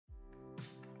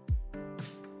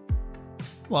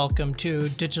Welcome to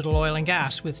Digital Oil and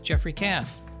Gas with Jeffrey Can.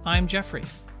 I'm Jeffrey.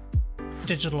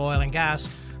 Digital Oil and Gas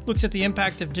looks at the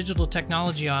impact of digital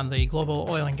technology on the global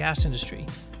oil and gas industry.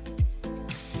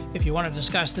 If you want to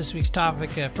discuss this week's topic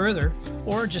further,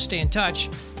 or just stay in touch,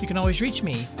 you can always reach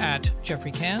me at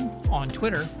Jeffrey Can on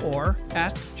Twitter or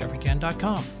at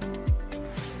jeffreycan.com.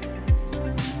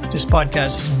 This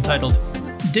podcast is entitled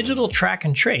Digital Track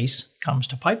and Trace Comes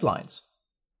to Pipelines.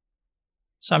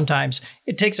 Sometimes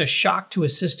it takes a shock to a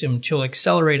system to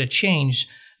accelerate a change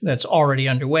that's already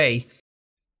underway.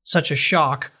 Such a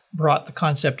shock brought the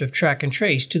concept of track and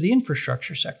trace to the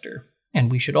infrastructure sector, and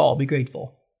we should all be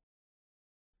grateful.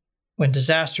 When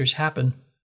disasters happen.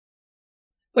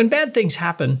 When bad things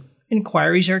happen,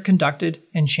 inquiries are conducted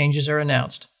and changes are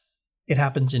announced. It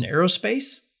happens in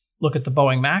aerospace, look at the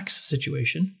Boeing MAX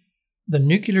situation, the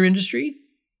nuclear industry,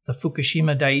 the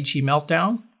Fukushima Daiichi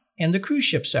meltdown, and the cruise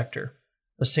ship sector,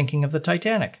 the sinking of the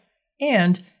Titanic.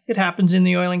 And it happens in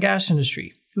the oil and gas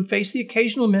industry, who face the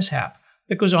occasional mishap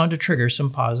that goes on to trigger some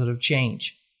positive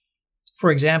change. For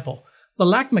example, the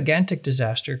Lac-Mégantic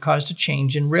disaster caused a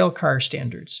change in railcar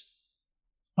standards.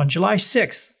 On July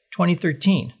 6,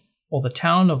 2013, while the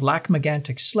town of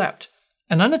Lac-Mégantic slept,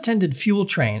 an unattended fuel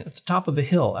train at the top of a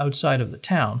hill outside of the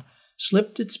town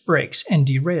slipped its brakes and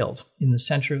derailed in the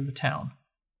center of the town.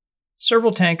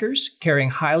 Several tankers carrying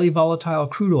highly volatile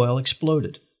crude oil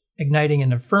exploded, igniting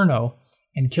an inferno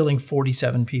and killing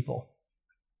 47 people.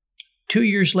 2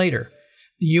 years later,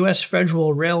 the U.S.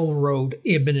 Federal Railroad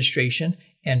Administration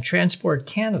and Transport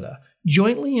Canada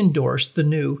jointly endorsed the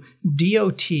new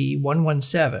DOT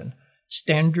 117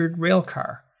 standard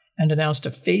railcar and announced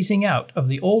a phasing out of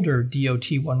the older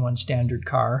DOT 11 standard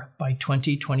car by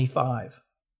 2025.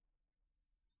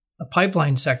 The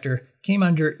pipeline sector came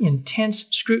under intense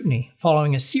scrutiny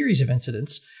following a series of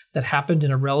incidents that happened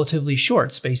in a relatively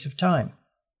short space of time.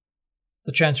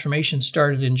 The transformation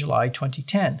started in July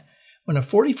 2010, when a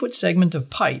 40-foot segment of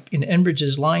pipe in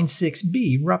Enbridge's Line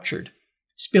 6B ruptured,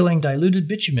 spilling diluted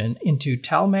bitumen into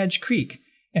Talmadge Creek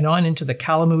and on into the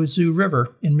Kalamazoo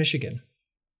River in Michigan.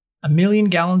 1 million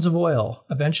gallons of oil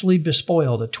eventually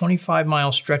bespoiled a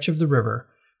 25-mile stretch of the river,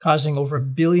 causing over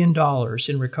 $1 billion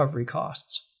in recovery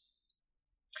costs.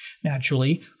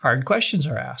 Naturally, hard questions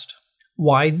are asked.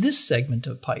 Why this segment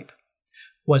of pipe?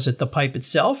 Was it the pipe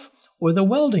itself or the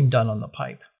welding done on the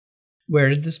pipe? Where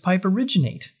did this pipe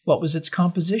originate? What was its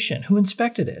composition? Who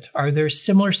inspected it? Are there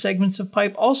similar segments of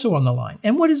pipe also on the line?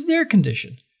 And what is their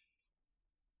condition?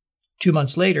 2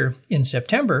 months later, in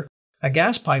September, a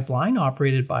gas pipeline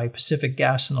operated by Pacific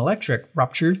Gas and Electric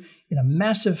ruptured in a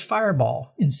massive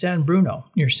fireball in San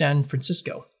Bruno, near San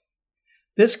Francisco.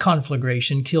 This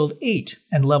conflagration killed 8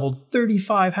 and leveled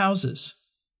 35 houses.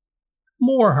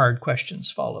 More hard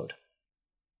questions followed.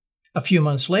 A few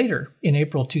months later, in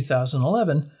April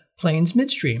 2011, Plains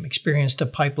Midstream experienced a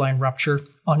pipeline rupture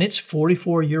on its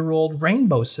 44-year-old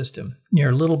Rainbow system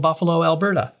near Little Buffalo,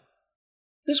 Alberta.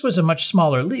 This was a much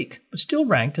smaller leak, but still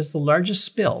ranked as the largest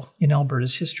spill in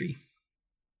Alberta's history.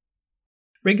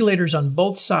 Regulators on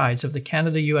both sides of the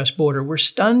Canada-US border were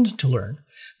stunned to learn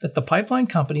that the pipeline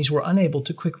companies were unable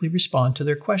to quickly respond to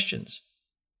their questions.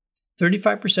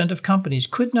 35% of companies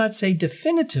could not say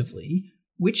definitively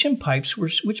which pipes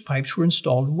were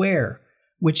installed where,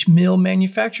 which mill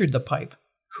manufactured the pipe,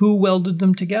 who welded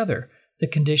them together, the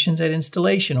conditions at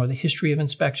installation, or the history of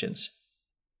inspections.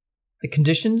 The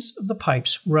conditions of the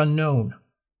pipes were unknown.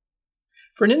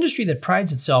 For an industry that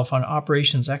prides itself on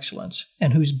operations excellence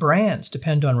and whose brands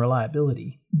depend on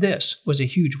reliability, this was a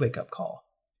huge wake-up call.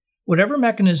 Whatever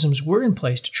mechanisms were in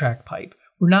place to track pipe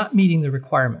were not meeting the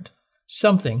requirement.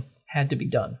 Something had to be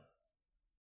done.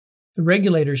 The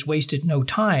regulators wasted no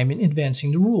time in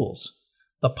advancing the rules.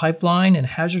 The Pipeline and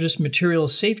Hazardous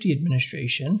Materials Safety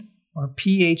Administration, or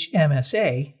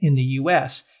PHMSA, in the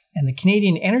US, and the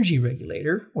Canadian Energy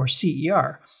Regulator, or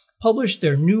CER, published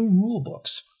their new rule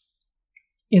books.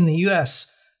 In the US,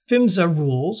 PHMSA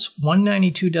Rules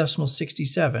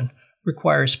 192.67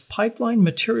 requires pipeline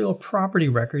material property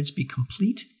records be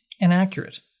complete and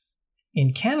accurate.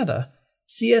 In Canada,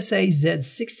 CSA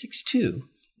Z662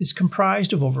 is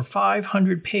comprised of over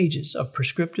 500 pages of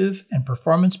prescriptive and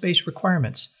performance-based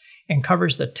requirements and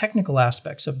covers the technical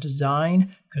aspects of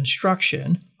design,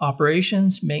 construction,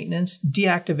 operations, maintenance,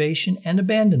 deactivation, and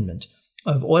abandonment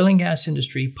of oil and gas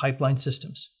industry pipeline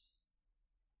systems.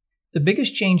 The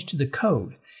biggest change to the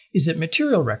code is that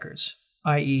material records,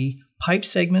 i.e., pipe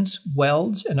segments,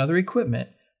 welds, and other equipment,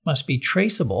 must be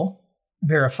traceable,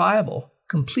 verifiable,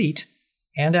 complete,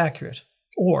 and accurate.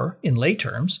 Or, in lay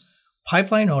terms,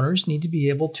 pipeline owners need to be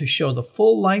able to show the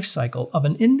full life cycle of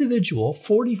an individual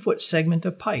 40-foot segment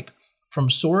of pipe from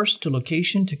source to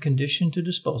location to condition to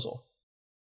disposal.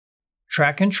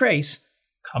 Track and trace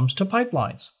comes to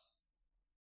pipelines.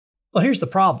 Well, here's the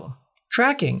problem.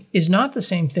 Tracking is not the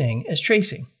same thing as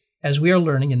tracing, as we are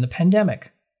learning in the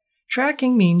pandemic.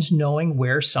 Tracking means knowing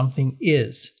where something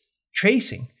is.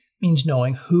 Tracing means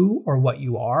knowing who or what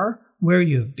you are, where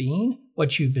you have been,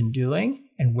 what you've been doing,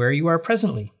 and where you are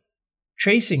presently.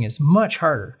 Tracing is much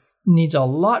harder, needs a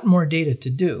lot more data to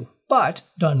do, but,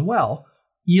 done well,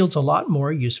 yields a lot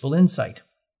more useful insight.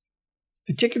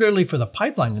 Particularly for the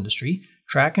pipeline industry,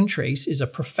 track and trace is a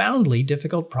profoundly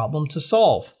difficult problem to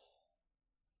solve.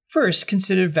 First,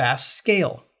 consider vast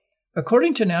scale.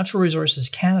 According to Natural Resources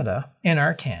Canada,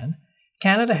 NRCan,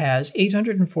 Canada has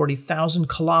 840,000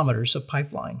 kilometers of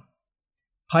pipeline.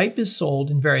 Pipe is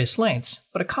sold in various lengths,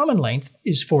 but a common length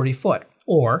is 40 foot,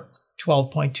 or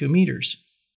 12.2 meters.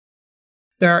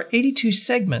 There are 82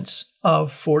 segments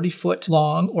of 40-foot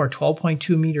long or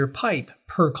 12.2 meter pipe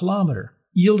per kilometer,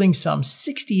 yielding some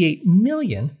 68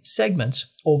 million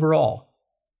segments overall.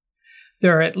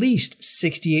 There are at least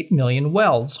 68 million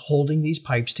welds holding these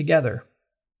pipes together,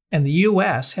 and the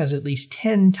US has at least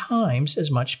 10 times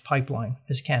as much pipeline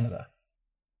as Canada.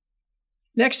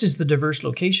 Next is the diverse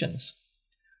locations.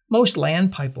 Most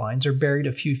land pipelines are buried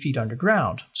a few feet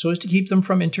underground, so as to keep them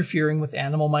from interfering with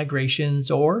animal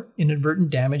migrations or inadvertent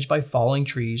damage by falling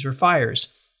trees or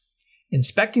fires.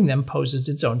 Inspecting them poses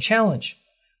its own challenge.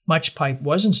 Much pipe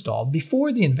was installed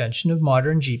before the invention of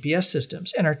modern GPS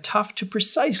systems and are tough to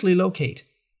precisely locate.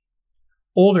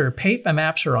 Older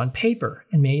maps are on paper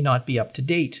and may not be up to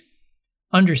date.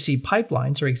 Undersea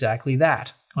pipelines are exactly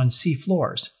that, on sea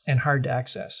floors and hard to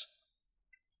access.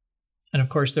 And of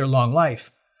course, their long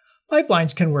life.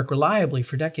 Pipelines can work reliably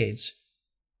for decades.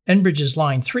 Enbridge's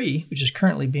Line 3, which is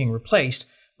currently being replaced,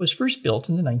 was first built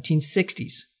in the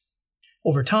 1960s.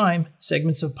 Over time,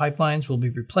 segments of pipelines will be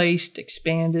replaced,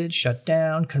 expanded, shut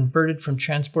down, converted from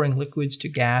transporting liquids to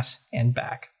gas, and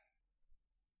back.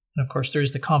 And of course,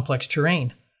 there's the complex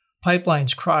terrain.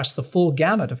 Pipelines cross the full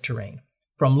gamut of terrain,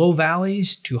 from low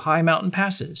valleys to high mountain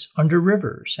passes, under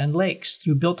rivers and lakes,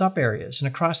 through built-up areas and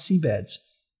across seabeds.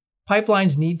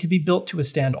 Pipelines need to be built to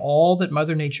withstand all that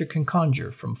Mother Nature can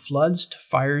conjure, from floods to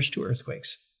fires to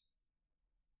earthquakes.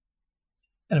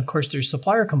 And of course, there's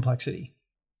supplier complexity.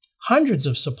 Hundreds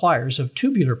of suppliers of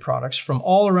tubular products from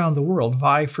all around the world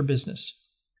vie for business.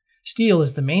 Steel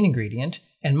is the main ingredient,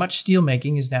 and much steel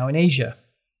making is now in Asia.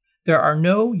 There are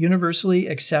no universally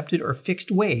accepted or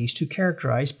fixed ways to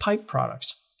characterize pipe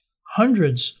products.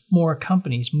 Hundreds more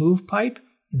companies move pipe,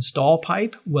 install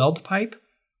pipe, weld pipe.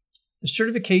 The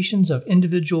certifications of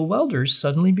individual welders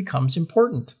suddenly becomes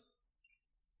important.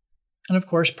 And of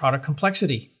course, product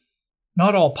complexity.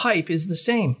 Not all pipe is the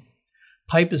same.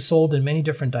 Pipe is sold in many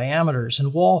different diameters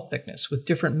and wall thickness with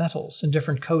different metals and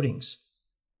different coatings.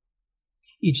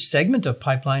 Each segment of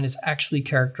pipeline is actually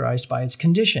characterized by its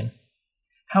condition.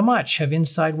 How much have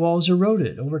inside walls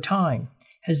eroded over time?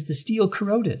 Has the steel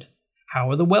corroded?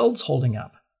 How are the welds holding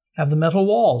up? Have the metal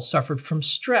walls suffered from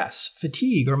stress,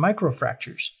 fatigue, or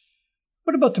microfractures?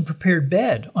 What about the prepared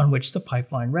bed on which the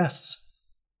pipeline rests?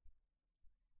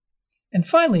 And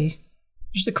finally,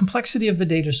 there's the complexity of the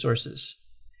data sources.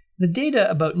 The data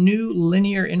about new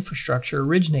linear infrastructure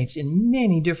originates in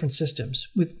many different systems,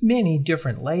 with many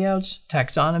different layouts,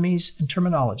 taxonomies, and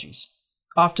terminologies.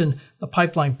 Often, the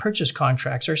pipeline purchase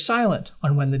contracts are silent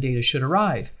on when the data should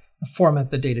arrive, the format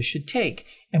the data should take,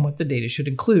 and what the data should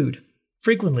include.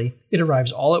 Frequently, it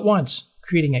arrives all at once,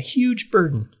 creating a huge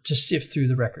burden to sift through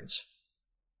the records.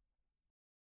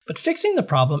 But fixing the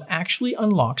problem actually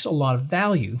unlocks a lot of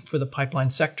value for the pipeline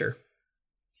sector.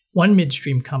 One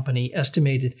midstream company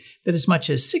estimated that as much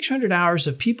as 600 hours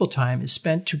of people time is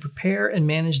spent to prepare and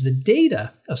manage the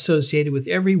data associated with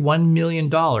every $1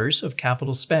 million of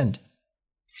capital spend.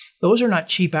 Those are not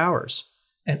cheap hours.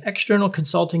 An external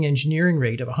consulting engineering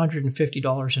rate of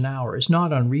 $150 an hour is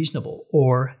not unreasonable,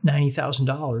 or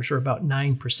 $90,000, or about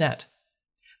 9%.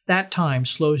 That time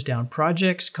slows down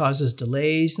projects, causes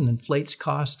delays, and inflates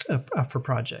costs for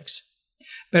projects.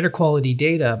 Better quality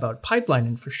data about pipeline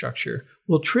infrastructure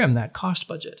will trim that cost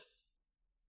budget.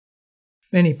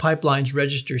 Many pipelines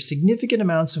register significant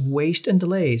amounts of waste and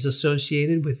delays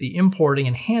associated with the importing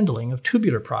and handling of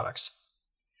tubular products.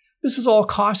 This is all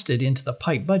costed into the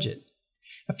pipe budget.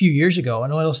 A few years ago,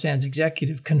 an oil sands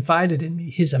executive confided in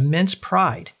me his immense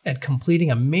pride at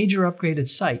completing a major upgraded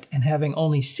site and having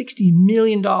only $60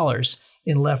 million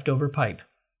in leftover pipe.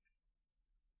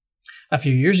 A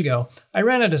few years ago, I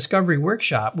ran a discovery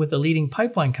workshop with a leading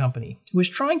pipeline company who was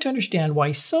trying to understand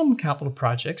why some capital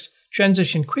projects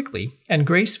transitioned quickly and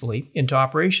gracefully into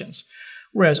operations,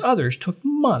 whereas others took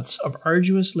months of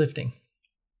arduous lifting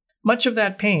Much of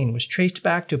that pain was traced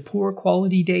back to poor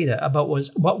quality data about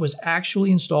what was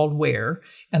actually installed where,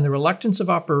 and the reluctance of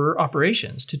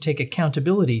operations to take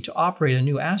accountability to operate a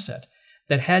new asset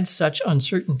that had such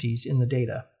uncertainties in the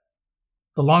data.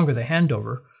 The longer the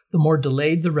handover, the more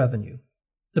delayed the revenue.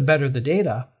 The better the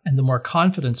data, and the more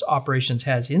confidence operations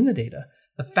has in the data,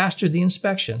 the faster the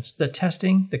inspections, the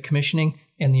testing, the commissioning,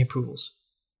 and the approvals.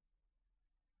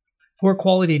 Poor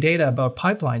quality data about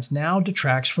pipelines now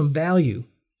detracts from value.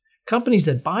 Companies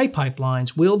that buy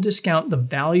pipelines will discount the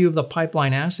value of the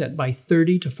pipeline asset by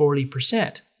 30 to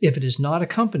 40% if it is not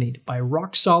accompanied by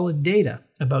rock-solid data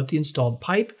about the installed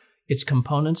pipe, its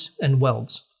components, and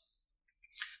welds.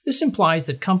 This implies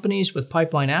that companies with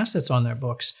pipeline assets on their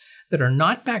books that are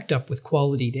not backed up with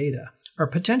quality data are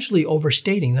potentially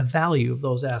overstating the value of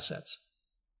those assets.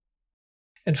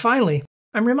 And finally,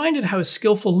 I'm reminded how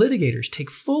skillful litigators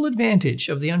take full advantage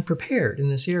of the unprepared in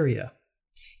this area.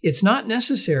 It's not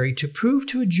necessary to prove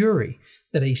to a jury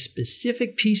that a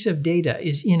specific piece of data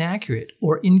is inaccurate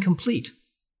or incomplete.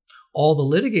 All the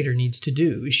litigator needs to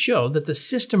do is show that the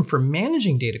system for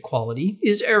managing data quality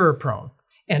is error-prone,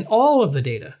 and all of the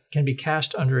data can be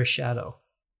cast under a shadow.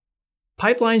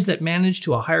 Pipelines that manage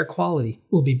to a higher quality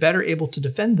will be better able to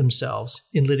defend themselves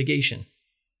in litigation.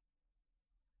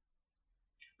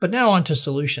 But now on to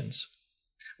solutions.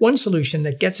 One solution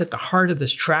that gets at the heart of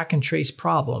this track and trace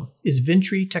problem is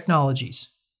Vintry Technologies.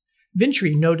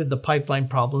 Vintry noted the pipeline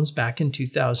problems back in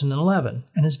 2011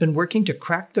 and has been working to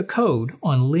crack the code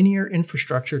on linear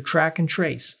infrastructure track and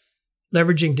trace,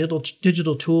 leveraging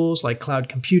digital tools like cloud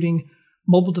computing,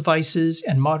 mobile devices,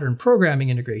 and modern programming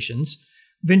integrations.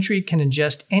 Vintry can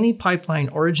ingest any pipeline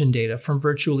origin data from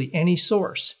virtually any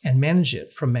source and manage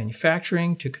it from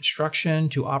manufacturing to construction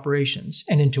to operations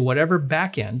and into whatever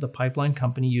backend the pipeline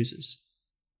company uses.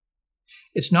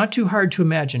 It's not too hard to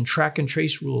imagine track and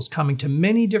trace rules coming to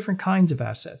many different kinds of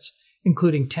assets,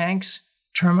 including tanks,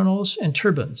 terminals, and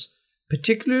turbines,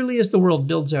 particularly as the world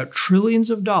builds out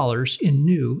trillions of dollars in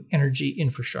new energy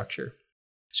infrastructure.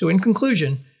 So in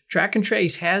conclusion, track and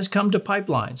trace has come to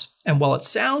pipelines, and while it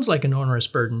sounds like an onerous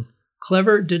burden,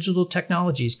 clever digital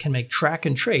technologies can make track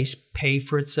and trace pay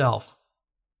for itself.